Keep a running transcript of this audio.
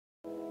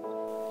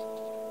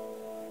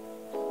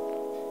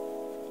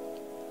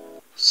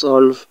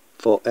Solve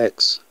for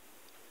x.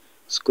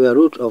 Square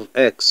root of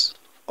x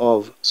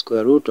plus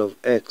square root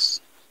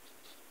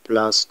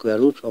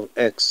of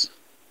x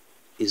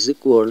is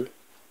equal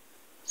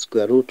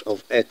square root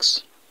of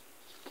x.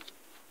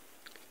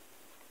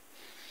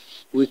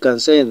 We can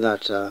say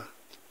that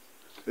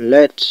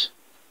let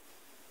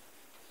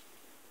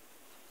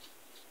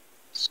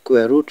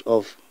square root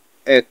of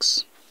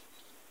x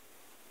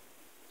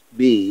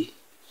be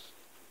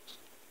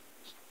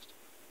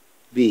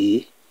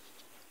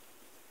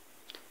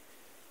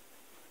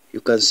you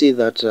can see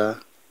that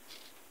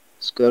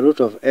square root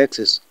of x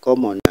is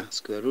common here,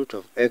 square root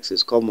of x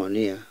is common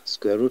here,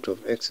 square root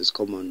of x is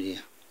common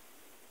here.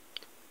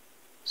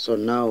 So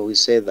now we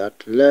say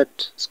that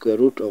let square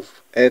root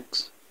of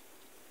x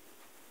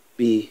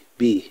be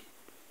b.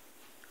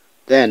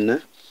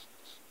 Then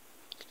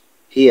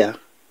here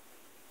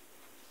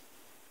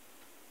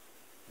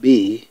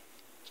b,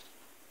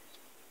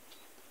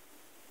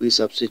 we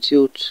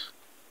substitute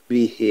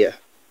b here,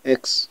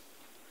 x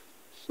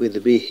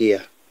with b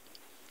here,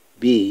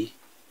 b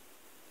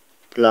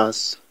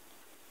plus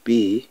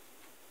b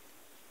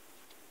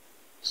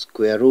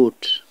square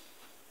root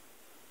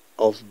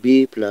of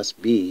b plus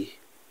b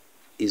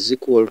is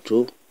equal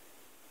to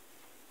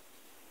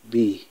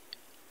b.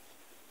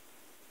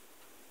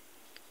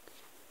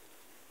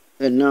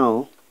 And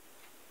now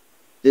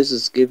this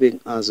is giving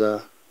us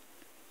a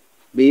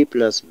b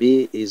plus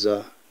b is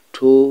a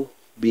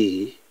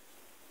 2b,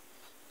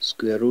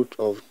 square root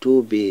of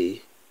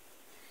 2b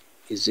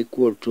is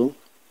equal to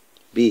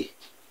b.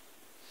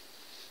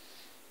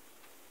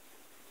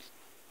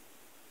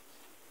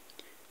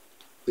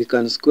 We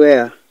can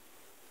square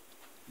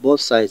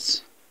both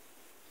sides.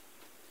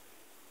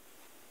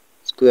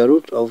 Square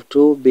root of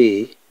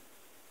 2b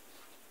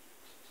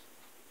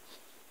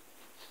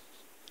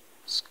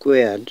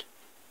squared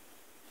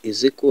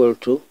is equal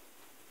to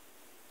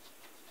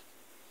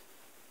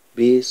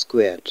b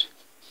squared.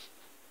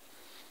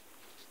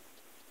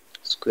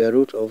 Square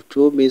root of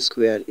 2b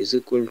squared is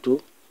equal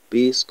to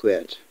b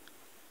squared.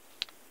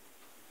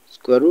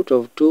 Square root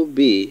of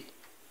 2b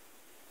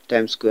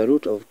times square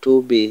root of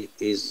 2b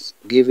is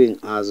giving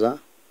us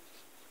a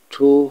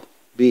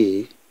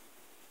 2b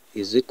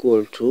is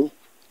equal to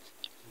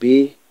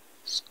b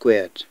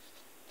squared.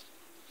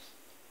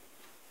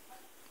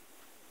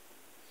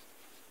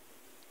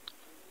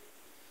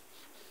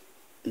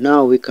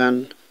 Now we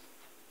can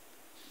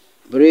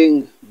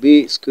bring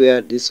b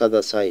squared this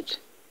other side.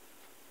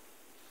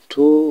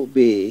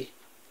 2b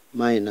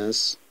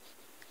minus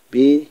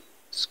b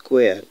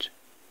squared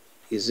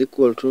is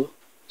equal to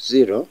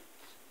 0.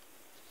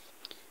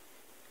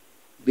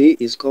 b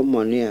is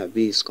common here,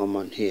 b is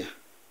common here.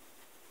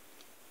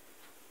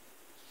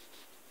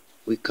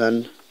 We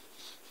can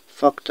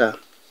factor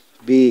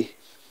b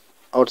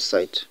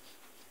outside.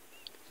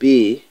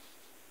 b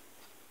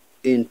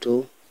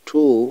into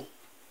 2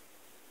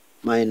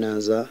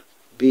 minus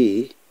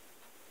b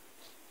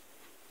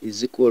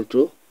is equal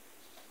to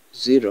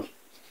 0.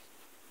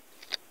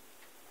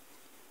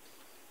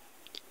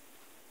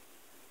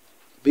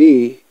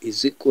 b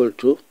is equal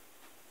to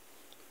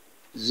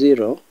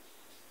 0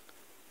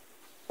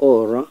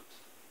 or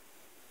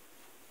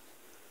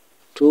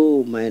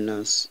 2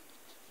 minus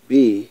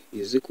b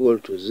is equal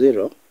to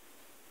 0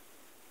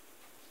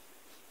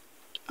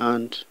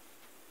 and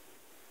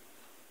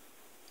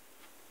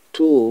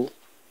 2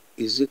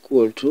 is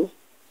equal to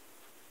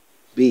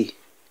b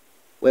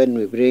when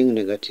we bring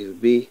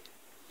negative b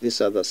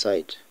this other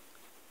side.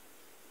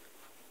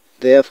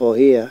 Therefore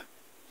here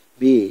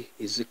b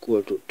is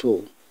equal to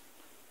 2.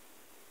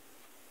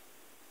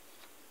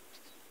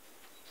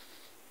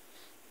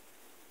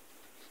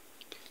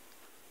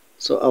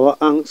 So our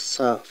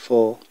answer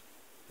for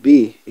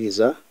b is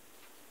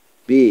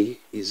b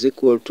is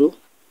equal to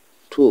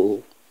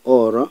 2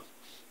 or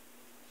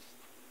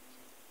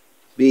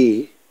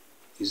b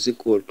is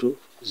equal to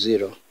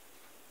 0.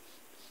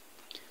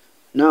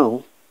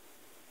 Now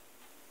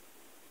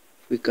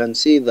we can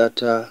see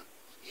that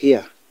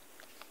here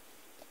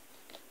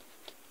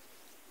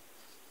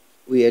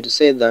we had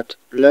said that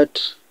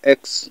let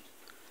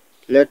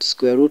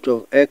square root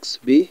of x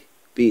be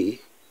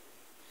b.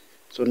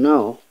 So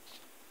now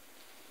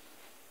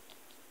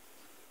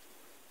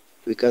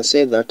we can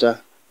say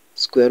that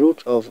square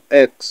root of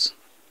x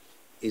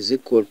is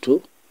equal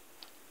to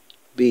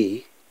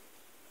b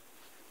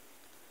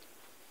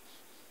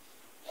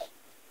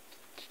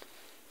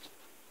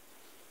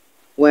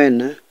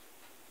when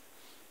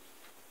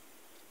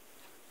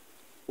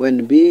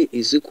b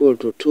is equal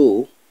to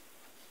 2.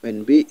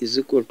 When b is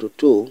equal to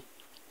 2,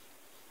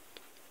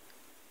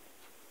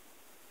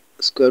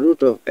 square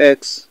root of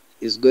x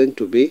is going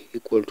to be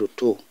equal to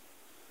 2.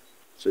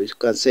 So you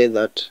can say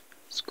that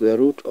square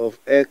root of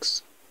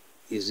x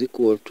is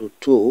equal to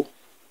 2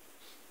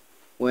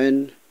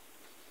 when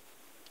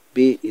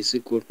b is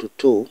equal to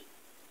 2.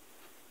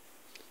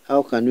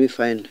 How can we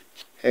find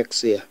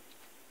x here?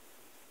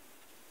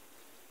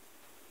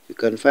 We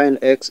can find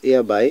x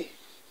here by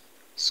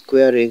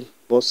squaring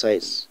both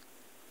sides.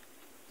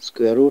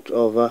 Square root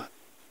of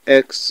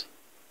x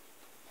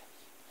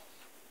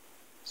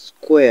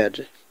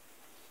squared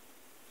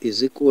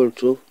is equal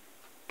to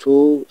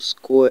 2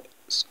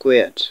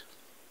 squared.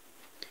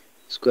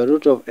 Square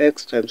root of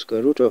x times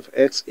square root of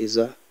x is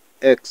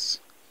x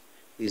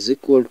is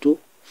equal to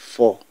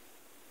 4.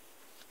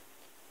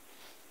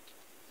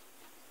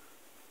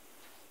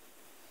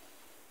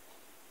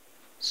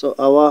 So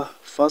our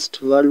first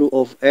value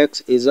of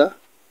x is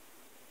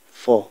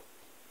 4.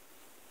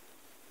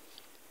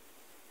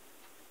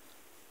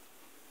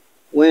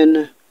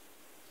 When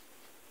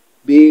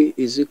b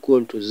is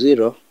equal to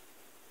 0,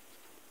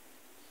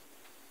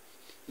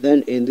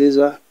 then in this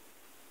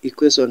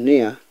equation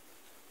here,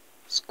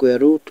 square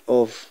root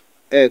of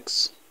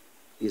x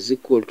is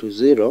equal to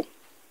 0.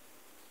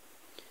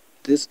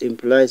 This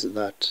implies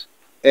that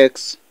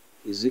x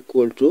is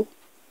equal to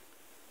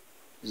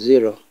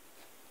 0.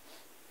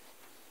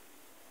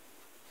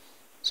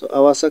 So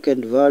our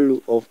second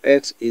value of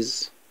x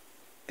is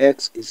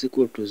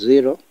equal to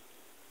 0.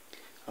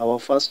 Our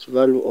first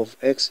value of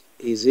x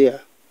is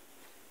here,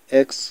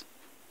 x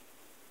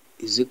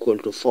is equal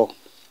to 4.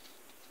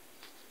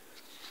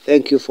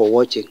 Thank you for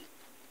watching.